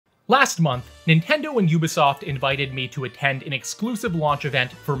Last month, Nintendo and Ubisoft invited me to attend an exclusive launch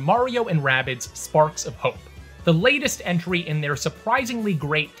event for Mario & Rabbids Sparks of Hope, the latest entry in their surprisingly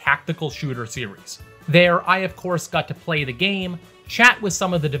great tactical shooter series. There, I of course got to play the game, chat with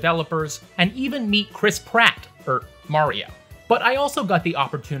some of the developers, and even meet Chris Pratt, Mario. But I also got the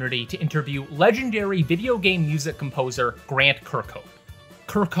opportunity to interview legendary video game music composer Grant Kirkhope.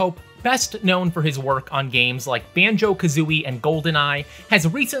 Kirkhope, best known for his work on games like Banjo-Kazooie and GoldenEye, has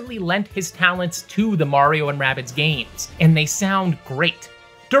recently lent his talents to the Mario & Rabbids games, and they sound great.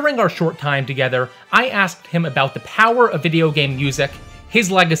 During our short time together, I asked him about the power of video game music,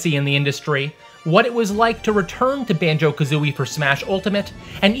 his legacy in the industry, what it was like to return to Banjo-Kazooie for Smash Ultimate,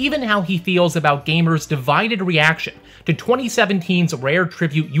 and even how he feels about gamers' divided reaction to 2017's rare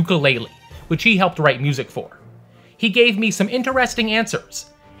tribute Yooka Laylee, which he helped write music for. He gave me some interesting answers,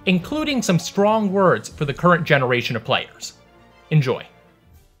 including some strong words for the current generation of players. Enjoy.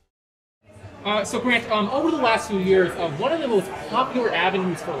 So Grant, over the last few years, one of the most popular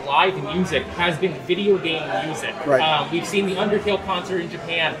avenues for live music has been video game music. Right. We've seen the Undertale concert in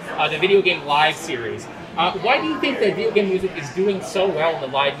Japan, the video game live series. Why do you think that video game music is doing so well in the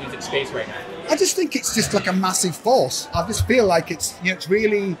live music space right now? I just think it's just like a massive force. I just feel like it's, it's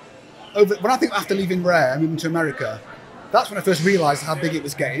really over. When I think after leaving Rare and moving to America, that's when I first realised how big it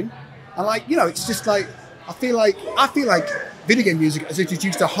was getting. And it's just like I feel like video game music has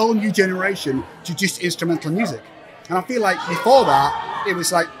introduced a whole new generation to just instrumental music. And I feel like before that, it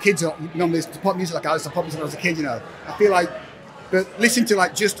was like kids normally pop music like I was pop music when I was a kid. I feel like, but listening to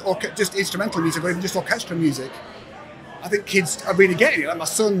like just instrumental music or even just orchestral music, I think kids are really getting it. Like my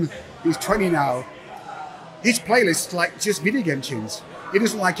son, who's 20 now, his playlist like just video game tunes. He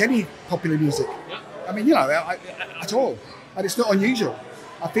doesn't like any popular music. I mean, at all. And it's not unusual.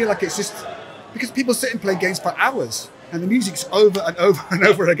 I feel like it's just because people sit and play games for hours and the music's over and over and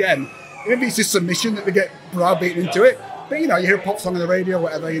over again. Maybe it's just submission that they get browbeaten into it. But you hear a pop song on the radio,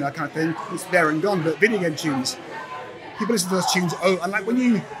 whatever, kind of thing. It's there and gone. But video game tunes, people listen to those tunes. Oh, and like when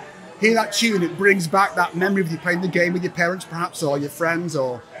you hear that tune, it brings back that memory of you playing the game with your parents, perhaps, or your friends,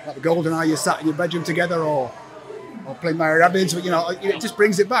 or like the GoldenEye, you sat in your bedroom together, or playing Mario Rabbids. But it just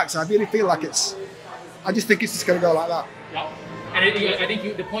brings it back. So I really feel like I just think it's just going to go like that. Yeah. And I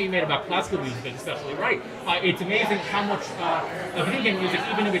think the point you made about classical music is especially right. It's amazing how much video game music,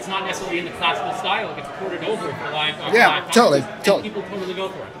 even if it's not necessarily in the classical style, gets ported over for live. Totally. People totally go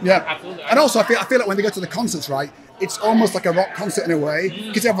for it. Yeah, absolutely. And also, I feel like when they go to the concerts, right, it's almost like a rock concert in a way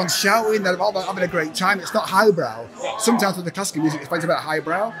because everyone's shouting, they're all having a great time. It's not highbrow. Sometimes with the classical music, it's a bit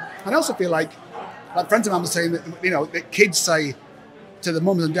highbrow. And I also feel like friends of mine were saying that that kids say to the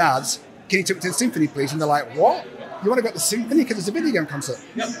mums and dads, "Can you take me to the symphony, please?" And they're like, "What? You want to go to the symphony because it's a video game concert?"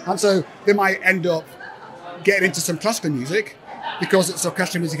 Yep. And so they might end up getting into some classical music because it's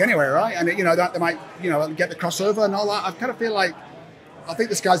orchestral music anyway, right? And they might get the crossover and all that. I kind of feel like I think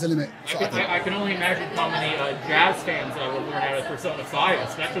the sky's the limit. I can only imagine how many jazz fans will learn out of Persona 5,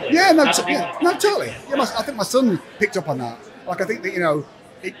 especially. Yeah, totally. Yeah, I think my son picked up on that. Like I think that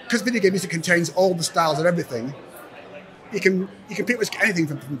because video game music contains all the styles of everything. You can pretty much get anything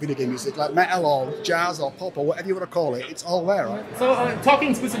from video game music, like metal or jazz or pop or whatever you want to call it. It's all there, right? So,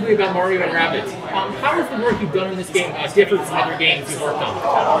 talking specifically about Mario & Rabbids, how has the work you've done in this game differed from other games you've worked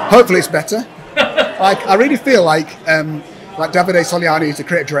on? Hopefully, it's better. I really feel like Davide Soliani is the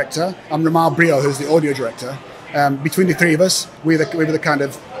creative director, and Ramal Brio, who's the audio director. Between the three of us, we were the kind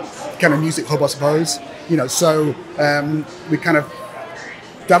of music hub, I suppose. So we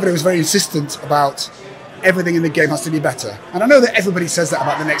Davide was very insistent about everything in the game has to be better. And I know that everybody says that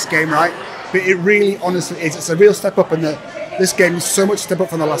about the next game, right? But it really, honestly is. It's a real step up, and this game is so much step up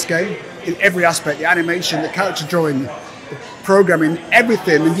from the last game in every aspect. The animation, the character drawing, the programming,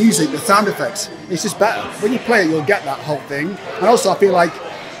 everything, the music, the sound effects. It's just better. When you play it, you'll get that whole thing. And also, I feel like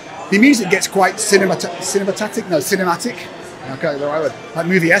the music gets quite cinematic. Okay, the right word. Like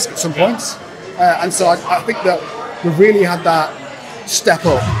movie-esque at some points. And so I think that we've really had that step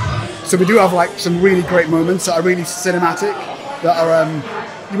up. So we do have some really great moments that are really cinematic, that are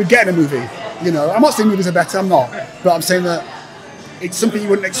you would get in a movie. I'm not saying movies are better, I'm not, but I'm saying that it's something you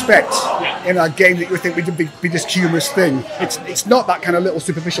wouldn't expect in a game that you would think would be this humorous thing. It's not that kind of little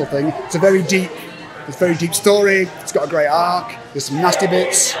superficial thing. It's a very deep story. It's got a great arc. There's some nasty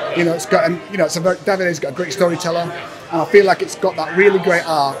bits. It's got Davide's got a great storyteller, and I feel like it's got that really great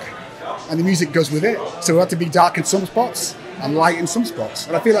arc, and the music goes with it. So we have to be dark in some spots and light in some spots,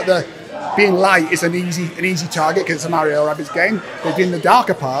 and I feel like being light is an easy target because it's a Mario Rabbids game. But in the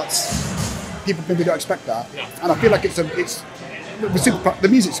darker parts, people maybe don't expect that, and I feel like the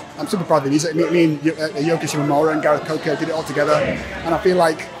music. I'm super proud of the music. Me and Yooka Laylee and Gareth Coker did it all together, and I feel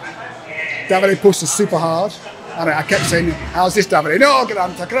like Davide pushed us super hard. And I kept saying, how's this, Davide? No,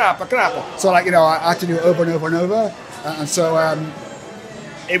 granta, crapa, crapa. So like, I had to do it over and over and over. And so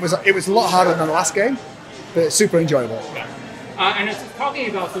it was a lot harder than the last game, but super enjoyable. Yeah. And it's talking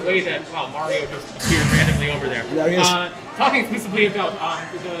about the way that Mario just appeared randomly over there. Yeah, he is. Talking exclusively about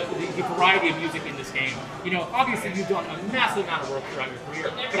the variety of music in this game. Obviously you've done a massive amount of work throughout your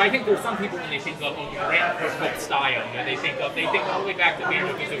career, but I think there's some people when they think of grand Kirkhope style, they think all the way back to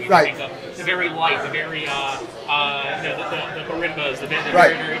Banjo-Kazooie. Right. They think of the very light, the very the marimbas, the very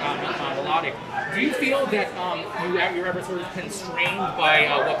very melodic. Do you feel that you're ever sort of constrained by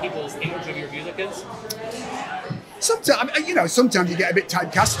what people's image of your music is? Sometimes, sometimes you get a bit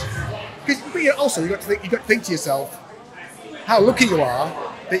typecast. But also, you got to think to yourself how lucky you are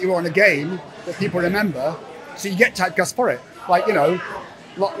that you're on a game that people remember. So you get typecast for it. Like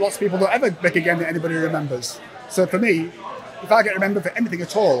lots of people don't ever make a game that anybody remembers. So for me, if I get remembered for anything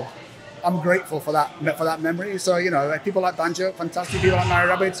at all, I'm grateful for that memory. So people like Banjo, fantastic. People like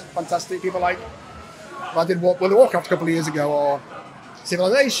Mario Rabbids, fantastic. People like I did World of Warcraft a couple of years ago, or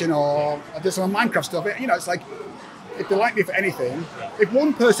Civilization, or I did some Minecraft stuff. It's like, if they like me for anything, if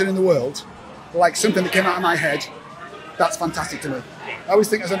one person in the world likes something that came out of my head, that's fantastic to me. I always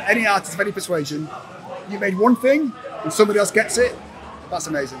think as any artist of any persuasion, you made one thing and somebody else gets it, that's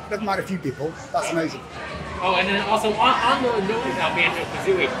amazing. Never mind a few people, that's amazing. Oh, and then also on the note about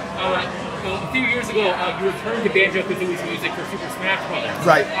Banjo-Kazooie, a few years ago you returned to Banjo-Kazooie's music for Super Smash Bros.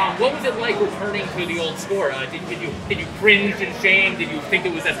 Right. What was it like returning to the old score? Did you cringe in shame? Did you think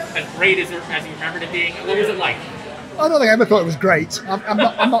it was as great as you remembered it being? What was it like? I don't think I ever thought it was great. I'm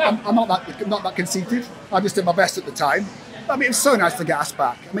not that conceited. I just did my best at the time. I mean, it was so nice to get asked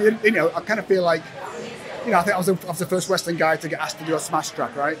back. I mean, I kind of feel like, I think I was the first Western guy to get asked to do a Smash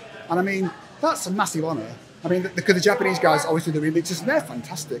track, right? And I mean, that's a massive honour. I mean, because the Japanese guys always do the remixes, and they're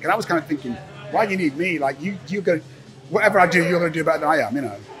fantastic. And I was kind of thinking, why do you need me? Like, you're going, whatever I do, you're going to do better than I am,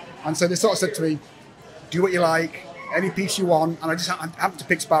 And so they sort of said to me, do what you like, any piece you want, and I just happened to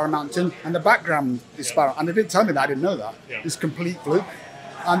pick Sparrow Mountain, and the background is Sparrow, and they didn't tell me that, I didn't know that. Yeah. It's complete fluke.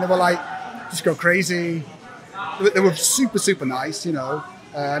 And they were like, just go crazy. They were super, super nice,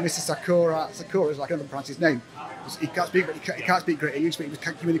 Mr. Sakura is like, I don't pronounce his name. He can't speak great English, but he was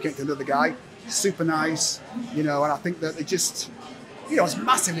communicating to another guy. Super nice, and I think that they just, I was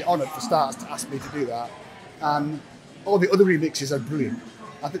massively honoured for Stars to ask me to do that. And all the other remixes are brilliant.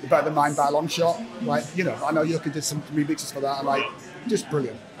 I think they're better than mine by a long shot. Like, I know Yooka did some remixes for that, and like, just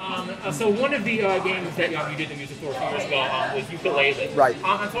brilliant. So one of the games that you did the music for a few years ago was Yooka Laylee. Right. So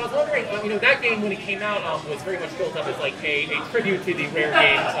I was wondering, that game when it came out was very much built up as like a tribute to the rare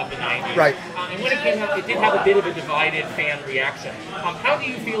games of the 90s. Right. And when it came out, it did have a bit of a divided fan reaction. How do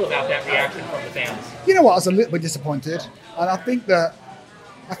you feel about that reaction from the fans? You know what? I was a little bit disappointed, and I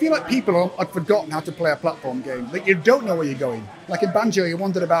feel like people had forgotten how to play a platform game. Like, you don't know where you're going. Like in Banjo, you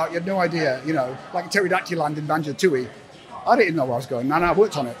wandered about, you had no idea, like Pterodactyl Land in Banjo-Tooie. I didn't know where I was going, and I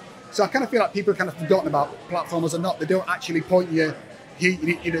worked on it. So I kind of feel like people have kind of forgotten about platformers or not. They don't actually point you,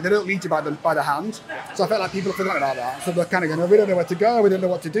 they don't lead you by the hand. So I felt like people have forgotten about that. So they're kind of going, we don't know where to go, we don't know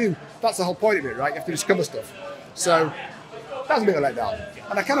what to do. That's the whole point of it, right? You have to discover stuff. So that was a bit of a letdown.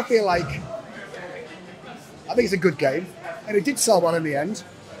 And I kind of feel like, I think it's a good game, and it did sell well in the end.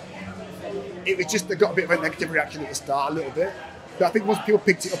 It was just, they got a bit of a negative reaction at the start, a little bit. But I think once people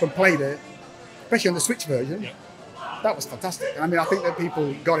picked it up and played it, especially on the Switch version, that was fantastic. I mean, I think that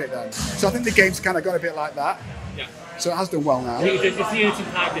people got it then. So I think the game's kind of got a bit like that. Yeah. So it has done well now. It just needed some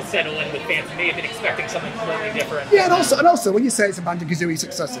time to settle in with fans who may have been expecting something completely different. Yeah, and also when you say it's a Banjo-Kazooie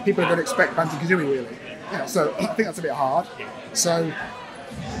successor, people are going to expect Banjo-Kazooie really. So I think that's a bit hard. So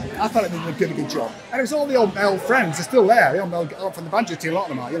I thought it did a good job. And it was all the old Mel friends, they're still there. The old Mel from the Banjo team, a lot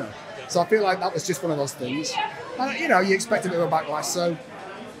of them are, So I feel like that was just one of those things. And you expect a bit of a backlash, so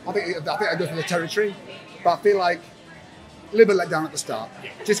I think I go for the territory. But I feel like a little bit let down at the start,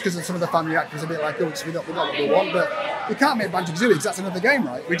 just because of some of the fan reactions, a bit like, oh, we not what we want, but we can't make Banjo-Kazooie because that's another game,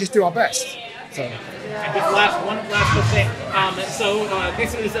 right? We just do our best. So. And just one last quick thing. So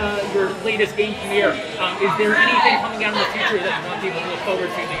this is your latest game premiere. Is there anything coming out in the future that you want people to look forward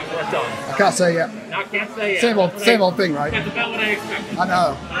to that you've worked on? I can't say yet. Can't say yet. Same old thing, right? That's about what I expected. I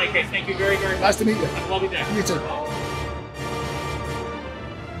know. Okay, thank you very, very much. Nice to meet you. Have a lovely day. You too.